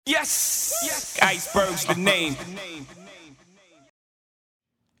Yes, Iceberg's the name.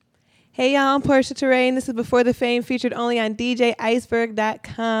 Hey y'all, I'm Portia Terrain. This is Before the Fame, featured only on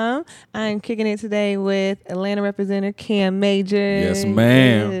DJiceberg.com. I'm kicking it today with Atlanta representative Cam Major. Yes,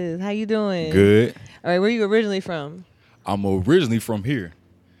 ma'am. Yes. How you doing? Good. All right, where you originally from? I'm originally from here,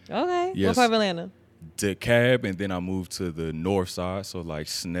 Okay. What Yes. part of Atlanta? DeKalb, and then I moved to the north side, so like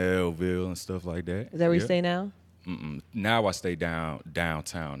Snellville and stuff like that. Is that where you Yeah. stay now? Now I stay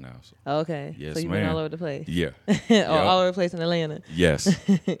downtown now. So. Oh, okay. Yes, so you've been ma'am. all over the place. Yeah. All over the place in Atlanta. Yes.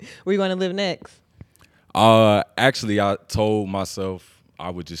 Where you want to live next? Actually, I told myself I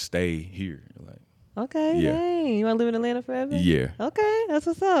would just stay here. Like, Okay. Yeah. Dang. You want to live in Atlanta forever? yeah. Okay. That's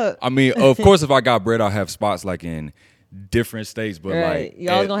what's up. I mean, of course, if I got bread, I'll have spots like in different states, but Right. like You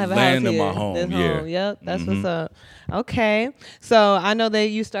always gonna have a house Atlanta, here. my home. This Yeah. home. Yep. That's what's up. Okay. So I know that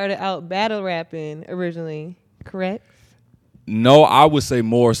you started out battle rapping originally, correct? No, I would say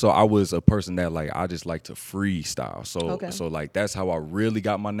more so I was a person that like I just like to freestyle. So Okay. so like that's how I really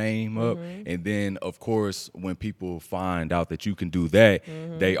got my name up. And then of course when people find out that you can do that,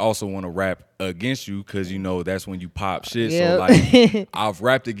 they also want to rap against you cuz you know that's when you pop shit. Yep. So like I've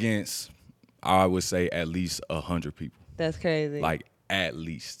rapped against I would say at least 100 people. That's crazy. Like at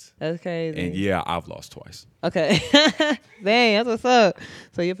least. That's crazy. And yeah, I've lost twice. Okay. Dang, that's what's up.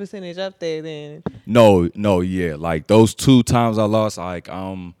 So your percentage up there then. No, yeah. Like those 2 times I lost, like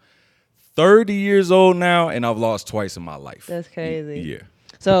I'm 30 years old now and I've lost twice in my life. That's crazy. Yeah.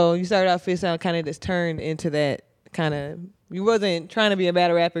 So you started out freestyle, kind of just turned into that kind of. You wasn't trying to be a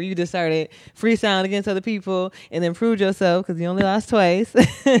battle rapper. You just started freestyling against other people and then proved yourself because you only lost twice.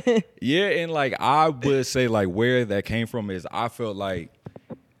 Yeah, and like I would say like where that came from is I felt like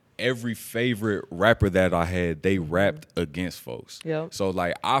every favorite rapper that I had, they rapped against folks. Yep. So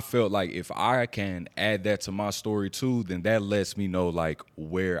like I felt like if I can add that to my story too, then that lets me know like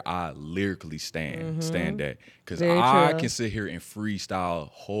where I lyrically stand at. Cause Very I true. can sit here and freestyle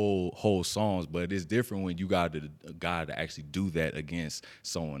whole songs, but it's different when you got a guy to actually do that against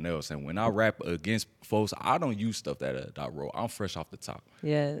someone else. And when I rap against folks, I don't use stuff that I wrote. I'm fresh off the top.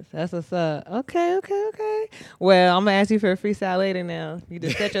 Yes, that's what's up. Okay. Well, I'm gonna ask you for a freestyle later now. You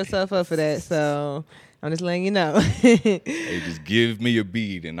just set yourself up for that, so I'm just letting you know. Hey, just give me a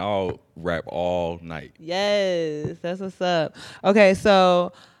beat and I'll rap all night. Yes, that's what's up. Okay,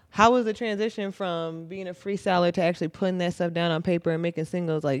 so how was the transition from being a freestyler to actually putting that stuff down on paper and making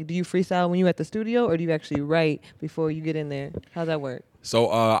singles? Like, do you freestyle when you at the studio, or do you actually write before you get in there? How's that work? So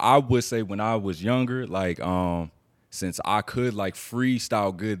I would say when I was younger, like since I could like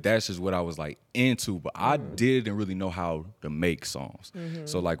freestyle good, that's just what I was like into. But I didn't really know how to make songs.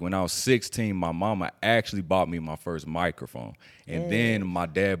 So like when I was 16, my mama actually bought me my first microphone. And then my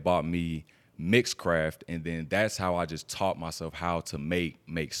dad bought me Mixcraft, and then that's how I just taught myself how to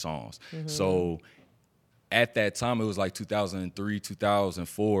make songs. So at that time, it was like 2003,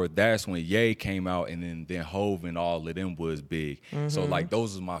 2004. That's when Ye came out, and then Hove and all of them was big. So like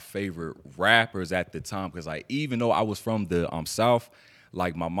those was my favorite rappers at the time, because like even though I was from the South,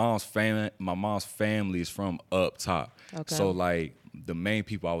 like my mom's family is from up top. Okay. So like the main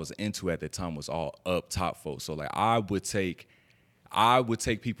people I was into at the time was all up top folks. So like I would take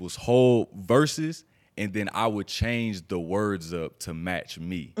people's whole verses and then I would change the words up to match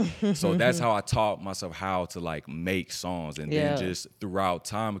me. So that's how I taught myself how to like make songs. And Yeah. then just throughout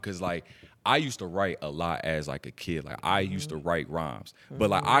time, because like I used to write a lot as like a kid. Like I used to write rhymes, but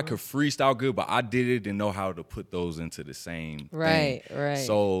like I could freestyle good, but I didn't know how to put those into the same Right, thing. right.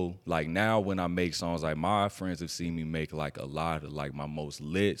 So like now when I make songs, like my friends have seen me make like a lot of like my most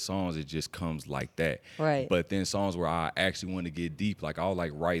lit songs. It just comes like that. Right. But then songs where I actually want to get deep, like I'll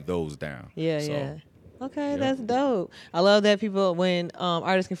like write those down. Yeah, So, yeah. Okay, yeah. that's dope. I love that people, when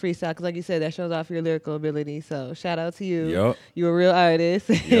artists can freestyle, because like you said, that shows off your lyrical ability. So shout out to you. Yup. You a real artist.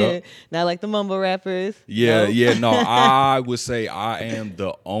 Yup. Not like the mumble rappers. Yeah, Nope. no, I would say I am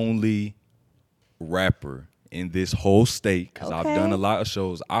the only rapper in this whole state, because I've Okay. done a lot of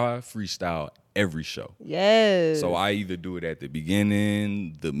shows. I freestyle every show. Yes. So I either do it at the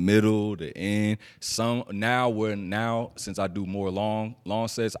beginning, the middle, the end. Now since I do more long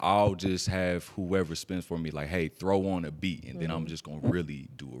sets, I'll just have whoever spins for me like, hey, throw on a beat, and then I'm just gonna really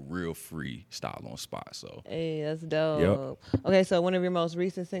do a real freestyle on spot. So Hey, that's dope. Okay, so one of your most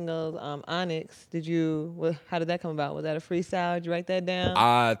recent singles, Onyx, how did that come about? Was that a freestyle? Did you write that down?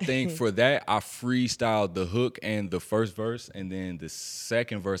 I think for that, I freestyled the hook and the first verse, and then the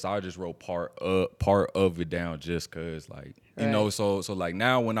second verse, I just wrote part of it down just cause like you know. Right. So like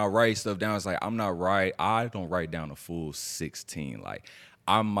now when I write stuff down, it's like I don't write down a full 16. Like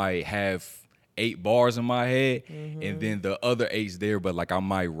I might have 8 bars in my head, and then the other 8's there, but like I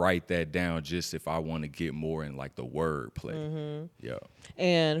might write that down just if I want to get more in like the word play. Yeah.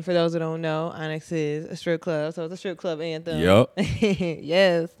 And for those that don't know, Onyx is a strip club, so it's a strip club anthem. Yep.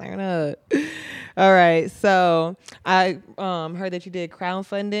 Yes, turn up. All right, so I heard that you did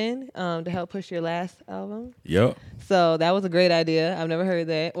crowdfunding to help push your last album. Yep. So that was a great idea. I've never heard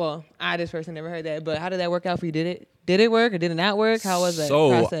that. Well, I just personally never heard that. But how did that work out for you? Did it work or did it not work? How was that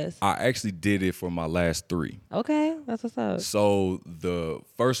process? I actually did it for my last 3. Okay, that's what's up. So the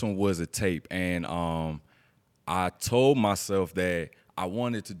first one was a tape, and I told myself that I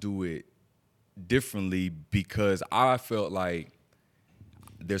wanted to do it differently because I felt like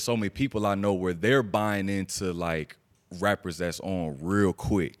there's so many people I know where they're buying into like rappers that's on real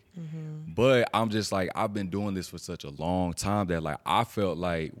quick. But I'm just like, I've been doing this for such a long time that like I felt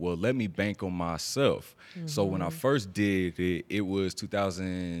like, well, let me bank on myself. So when I first did it, it was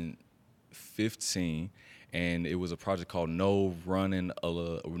 2015, and it was a project called No Running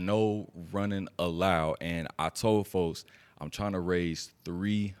Allowed. And I told folks I'm trying to raise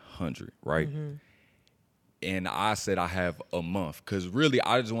 300, right? And I said I have a month because really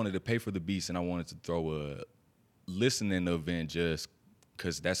I just wanted to pay for the beats and I wanted to throw a listening event just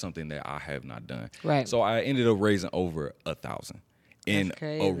because that's something that I have not done. Right. So I ended up raising over 1,000 in That's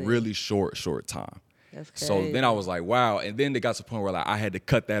crazy. a really short time. That's crazy. So then I was like, wow. And then it got to the point where like I had to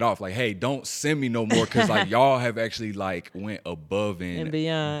cut that off. Like, hey, don't send me no more because like y'all have actually like went above and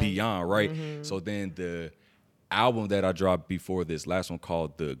beyond, right? So then the album that I dropped before this last one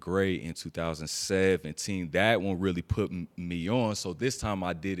called The Gray in 2017, that one really put me on. So this time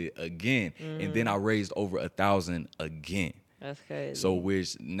I did it again, and then I raised over 1,000 again. That's crazy. So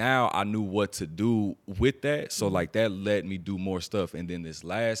which now I knew what to do with that. So like that let me do more stuff. And then this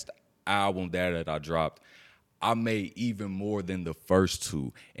last album that I dropped, I made even more than the first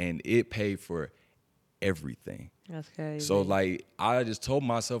 2, and it paid for everything. That's crazy. So like I just told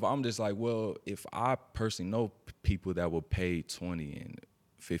myself, I'm just like, well, if I personally know people that will pay $20 and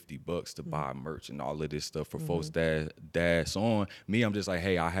 $50 to buy merch and all of this stuff for folks that's on me, I'm just like,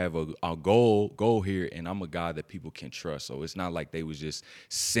 hey, I have a goal here, and I'm a guy that people can trust. So it's not like they was just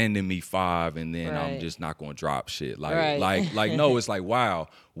sending me 5 and then I'm just not gonna drop shit. Like no, it's like, wow,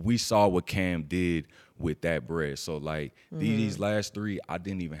 we saw what Cam did with that bread. So like these last 3, I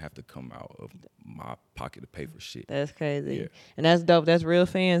didn't even have to come out of my pocket to pay for shit. That's crazy. Yeah. And that's dope. That's real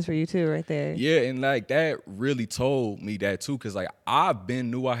fans for you too, right there. Yeah, and like that really told me that too, because like I've been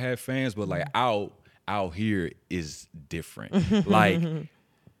knew I had fans, but like out here is different. Like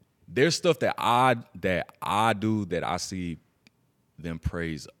there's stuff that I do that I see them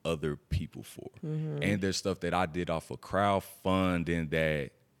praise other people for, and there's stuff that I did off of crowdfunding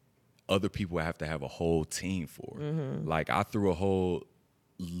that other people have to have a whole team for. Like I threw a whole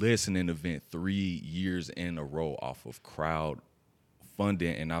listening event 3 years in a row off of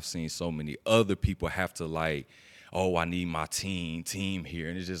crowdfunding, and I've seen so many other people have to like, oh, I need my team here,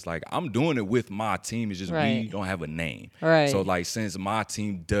 and it's just like I'm doing it with my team. It's just we don't have a name. Right. So like since my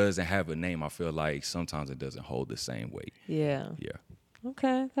team doesn't have a name, I feel like sometimes it doesn't hold the same weight. Yeah. Yeah.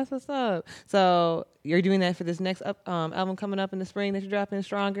 Okay, that's what's up. So you're doing that for this next album coming up in the spring that you're dropping,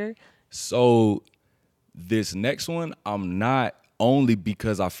 Stronger? So this next one, I'm not, only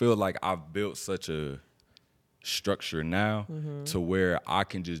because I feel like I've built such a structure now to where I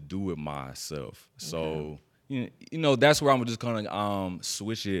can just do it myself. So, you know, that's where I'm just gonna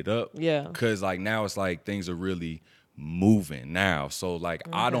switch it up. Yeah. Cause like now it's like things are really moving now. So like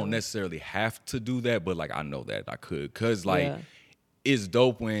I don't necessarily have to do that, but like I know that I could. Cause like it's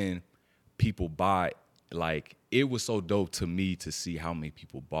dope when people buy. Like it was so dope to me to see how many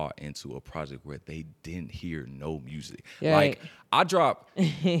people bought into a project where they didn't hear no music. Yeah, like I drop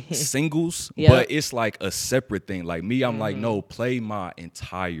singles, but it's like a separate thing. Like me, I'm like, no, play my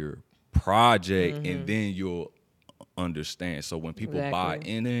entire project and then you'll understand. So when people buy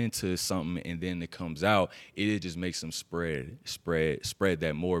into something and then it comes out, it just makes them spread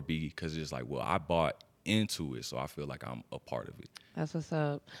that more because it's like, well, I bought into it, so I feel like I'm a part of it. That's what's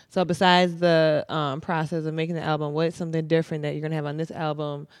up. So besides the process of making the album, what's something different that you're gonna have on this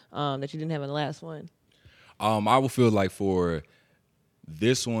album that you didn't have on the last one? I would feel like for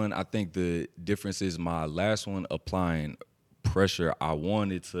this one, I think the difference is my last one applying pressure. I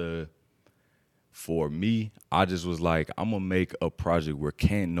wanted to, for me, I just was like, I'm gonna make a project where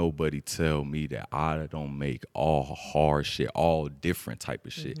can't nobody tell me that I don't make all hard shit, all different type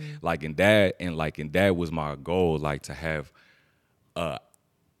of shit. Like in that was my goal, like to have a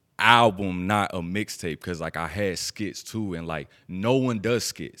album, not a mixtape, because like I had skits too, and like no one does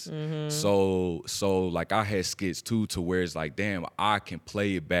skits. So like I had skits too, to where it's like, damn, I can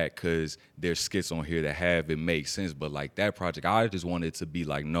play it back because there's skits on here that have it make sense. But like that project, I just wanted it to be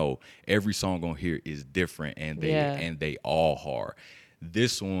like, no, every song on here is different, and they all hard.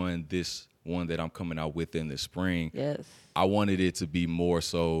 This one that I'm coming out with in the spring, yes, I wanted it to be more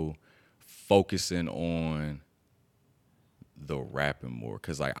so focusing on the rapping more,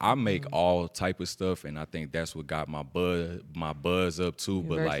 because like I make all type of stuff, and I think that's what got my buzz up too.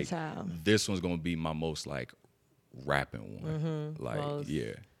 But versatile. like this one's gonna be my most like rapping one, like Most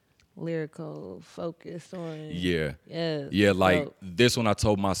lyrical, focused on. Yeah, like dope. this one I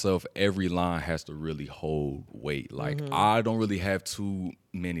told myself every line has to really hold weight. Like I don't really have too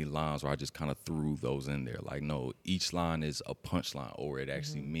many lines where I just kind of threw those in there. Like no, each line is a punchline, or it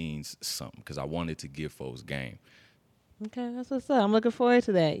actually means something, because I wanted to give folks game. Okay, that's what's up. I'm looking forward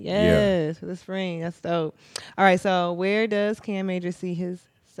to that. Yes, for the spring. That's dope. All right, so where does Cam Major see his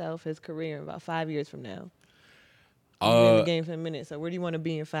career in about 5 years from now? You've been in the game for a minute, so where do you want to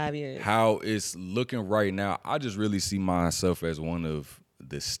be in 5 years? How it's looking right now, I just really see myself as one of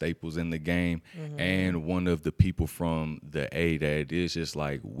the staples in the game, and one of the people from the A that is just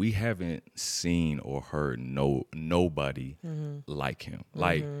like, we haven't seen or heard nobody like him.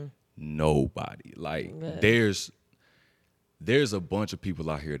 Like nobody. Like there's a bunch of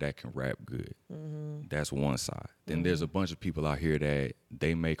people out here that can rap good. That's one side. Then there's a bunch of people out here that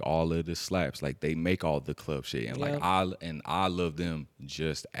they make all of the slaps, like they make all the club shit, and like I love them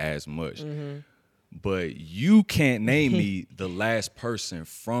just as much. But you can't name me the last person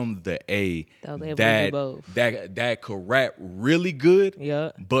from the A that could rap really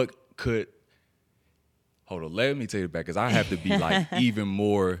good, but could. Hold on, let me take it back, because I have to be like even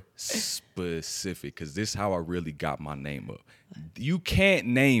more specific, because this is how I really got my name up. You can't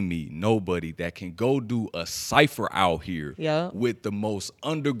name me nobody that can go do a cypher out here with the most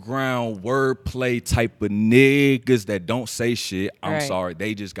underground wordplay type of niggas that don't say shit. I'm sorry,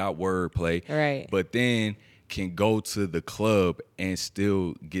 they just got wordplay. Right. But then can go to the club and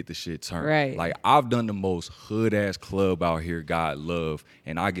still get the shit turned. Right. Like I've done the most hood ass club out here, God love,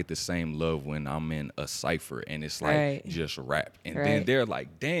 and I get the same love when I'm in a cypher and it's like just rap. And then they're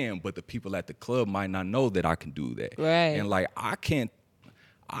like, damn, but the people at the club might not know that I can do that. Right. And like I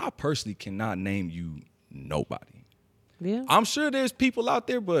personally cannot name you nobody. Yeah. I'm sure there's people out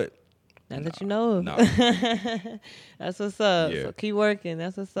there, but not that you know of. Nah. That's what's up. Yeah. So keep working.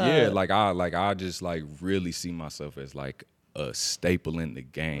 That's what's up. Yeah, I just like really see myself as like a staple in the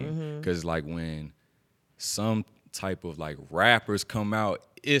game. Cause like when some type of like rappers come out,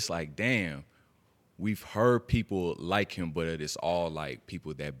 it's like, damn, we've heard people like him, but it's all like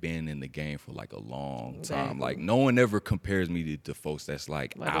people that been in the game for like a long time. Like no one ever compares me to folks that's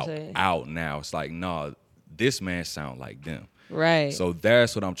like out now. It's like, nah, this man sound like them. Right. So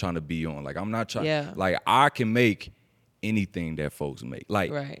that's what I'm trying to be on. Like I'm not trying like I can make anything that folks make.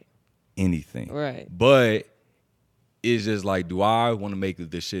 Like anything. Right. But it's just like, do I want to make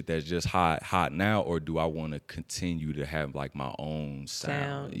the shit that's just hot now, or do I want to continue to have like my own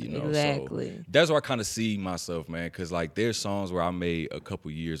sound? You know, exactly. So that's where I kind of see myself, man. Because like there's songs where I made a couple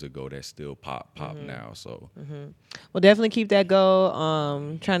years ago that still pop now. So, well, definitely keep that goal.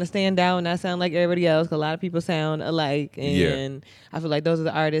 Trying to stand out and not sound like everybody else. 'Cause a lot of people sound alike, and I feel like those are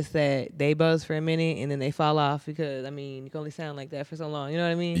the artists that they buzz for a minute and then they fall off, because I mean you can only sound like that for so long. You know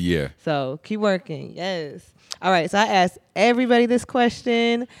what I mean? Yeah. So keep working. Yes. All right, so I asked everybody this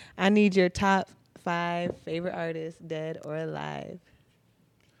question. I need your top 5 favorite artists, dead or alive.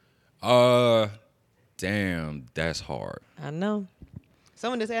 Damn, that's hard. I know.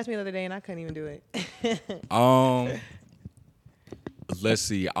 Someone just asked me the other day and I couldn't even do it. Let's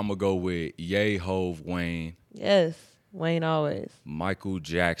see. I'm gonna go with Ye, Hove, Wayne. Yes, Wayne always. Michael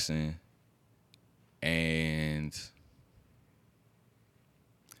Jackson, and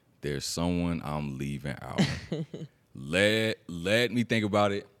there's someone I'm leaving out. Let me think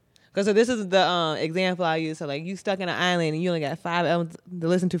about it. Cause so this is the example I use. So like you stuck in an island and you only got 5 albums to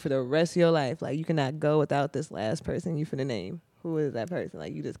listen to for the rest of your life. Like you cannot go without this last person you finna name. Who is that person?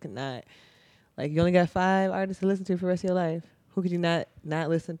 Like you just cannot. Like you only got 5 artists to listen to for the rest of your life. Who could you not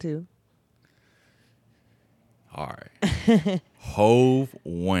listen to? All right. Hove,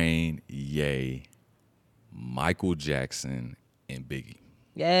 Wayne, Ye, Michael Jackson, and Biggie.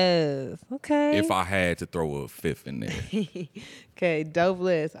 Yes. Okay. If I had to throw a 5th in there. Okay, dope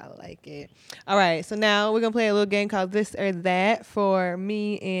list. I like it. All right, so now we're going to play a little game called This or That for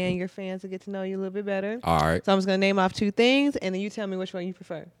me and your fans to get to know you a little bit better. All right. So I'm just going to name off 2 things, and then you tell me which one you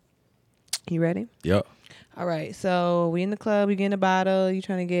prefer. You ready? Yep. All right. So we in the club. You getting a bottle. You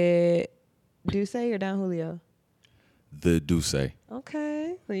trying to get Douce or Don Julio? The Douce.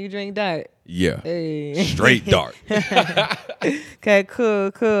 Okay. So you drink dark. Yeah. Hey. Straight dark. Okay.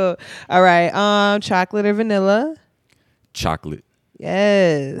 Cool. All right. Chocolate or vanilla? Chocolate.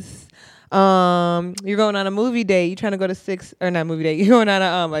 Yes. You're going on a movie date. You trying to go to Six or not movie date? You're going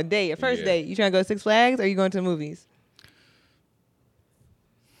on a date, a first date. You trying to go to Six Flags or you going to the movies?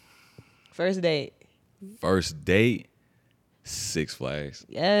 First date. First date, Six Flags.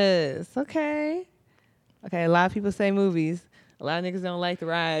 Yes. Okay. A lot of people say movies. A lot of niggas don't like the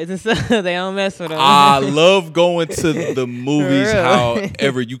rides and stuff. They don't mess with them. I love going to the movies. Really?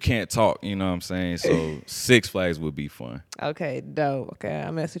 However, you can't talk. You know what I'm saying? So Six Flags would be fun. Okay, dope. Okay,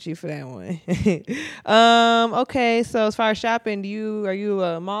 I'll mess with you for that one. Okay, so as far as shopping, are you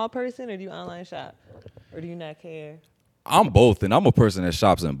a mall person or do you online shop? Or do you not care? I'm both, and I'm a person that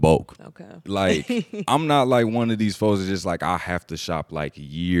shops in bulk. Okay. Like, I'm not like one of these folks that's just like, I have to shop like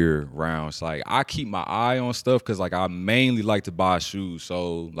year round. It's like, I keep my eye on stuff because like I mainly like to buy shoes.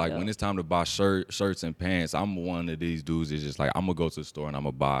 So like when it's time to buy shirts and pants, I'm one of these dudes that's just like, I'm going to go to the store and I'm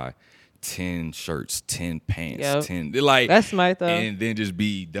going to buy 10 shirts, 10 pants, 10. Like, that's smart though. And then just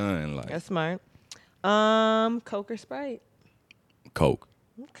be done. Like, that's smart. Coke or Sprite? Coke.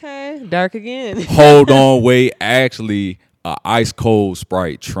 Okay. Dark again. Hold on, wait. Actually, a ice cold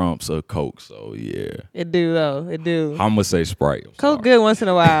Sprite trumps a Coke. So yeah. It do though. It do. I'm gonna say Sprite. Coke good once in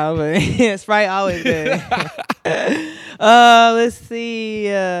a while, but Sprite always good. Let's see.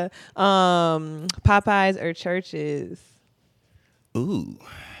 Popeyes or Churches? Ooh.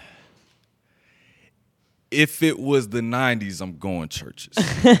 If it was the 90s, I'm going Churches.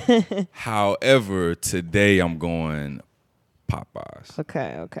 However, today I'm going Popeyes.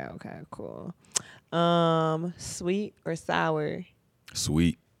 Okay, cool. Sweet or sour?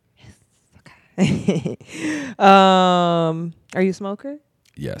 Sweet. Okay. Are you a smoker?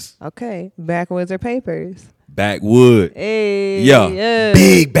 Yes. Okay. Backwoods or Papers? Backwood. Hey. Yeah. Yes.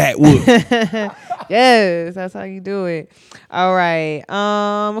 Big backwood. Yes, that's how you do it. All right.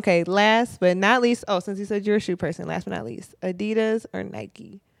 Okay, last but not least. Oh, since you said you're a shoe person, last but not least, Adidas or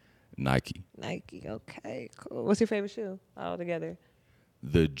Nike? Nike. Nike. Okay, cool. What's your favorite shoe all together?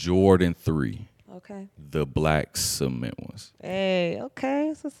 The Jordan 3. Okay. The black cement ones. Hey, okay.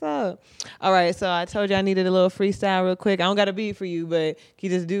 That's what's up. All right, so I told you I needed a little freestyle real quick. I don't got a beat for you, but can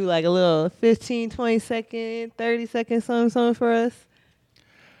you just do like a little 15, 20 second, 30 second something for us?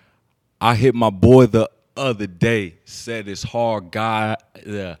 I hit my boy the other day, said it's hard, God.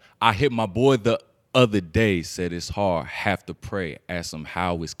 I hit my boy the other day, said it's hard, have to pray. Ask him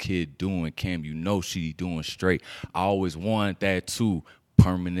how his kid doing. Cam, you know she doing straight. I always wanted that too.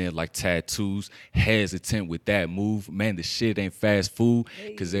 Permanent like tattoos, hesitant with that move. Man, the shit ain't fast food,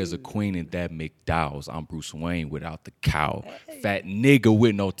 cause there's a queen in that McDowell's. I'm Bruce Wayne without the cowl. Fat nigga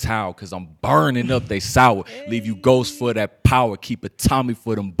with no towel, cause I'm burning up they sour. Leave you ghost for that power, keep a Tommy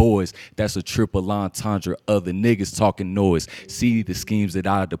for them boys. That's a triple entendre, other niggas talking noise. See the schemes that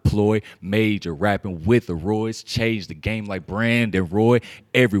I deploy, major rapping with the Roy's. Change the game like Brandon Roy.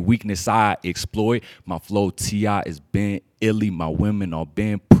 Every weakness I exploit, my flow T.I. is been illy, my women are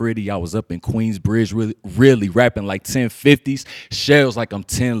been pretty. I was up in Queensbridge, really rapping like 1050s. Shells like I'm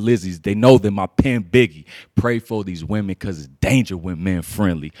 10 Lizzies. They know that my pen biggie. Pray for these women cause it's danger when men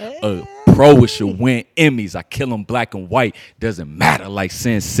friendly. Pro should win Emmys. I kill them black and white. Doesn't matter like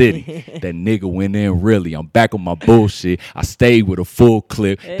Sin City. That nigga went in really. I'm back on my bullshit. I stayed with a full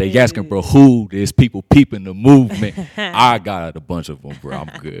clip. They asking, bro, who this? People peeping the movement. I got a bunch of them, bro.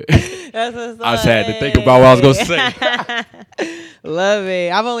 I'm good. That's what's I just had to think about what I was gonna say. Love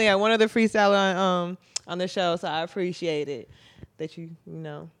it. I've only had one other freestyle on the show, so I appreciate it that you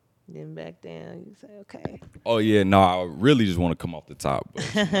didn't back down. You say okay. Oh yeah, no, I really just want to come off the top.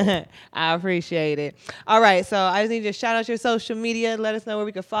 But, I appreciate it. All right, so I just need you to shout out your social media. Let us know where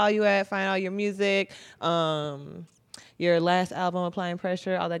we can follow you at. Find all your music, your last album, Applying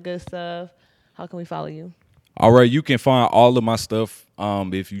Pressure, all that good stuff. How can we follow you? All right, you can find all of my stuff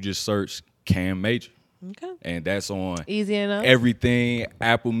if you just search Cam Major. Okay. And that's on Easy enough. everything,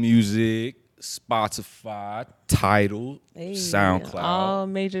 Apple Music, Spotify, Tidal, SoundCloud. All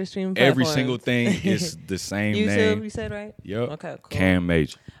major streaming platforms. Every single thing is the same YouTube, name. you said right? Yep. Okay, cool. Cam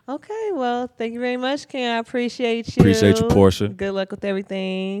Major. Okay, well, thank you very much, Cam. I appreciate you. Appreciate you, Portia. Good luck with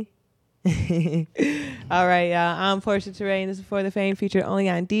everything. All right, y'all. I'm Portia Terrain. This is For the Fame, featured only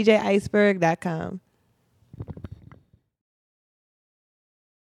on DJiceberg.com.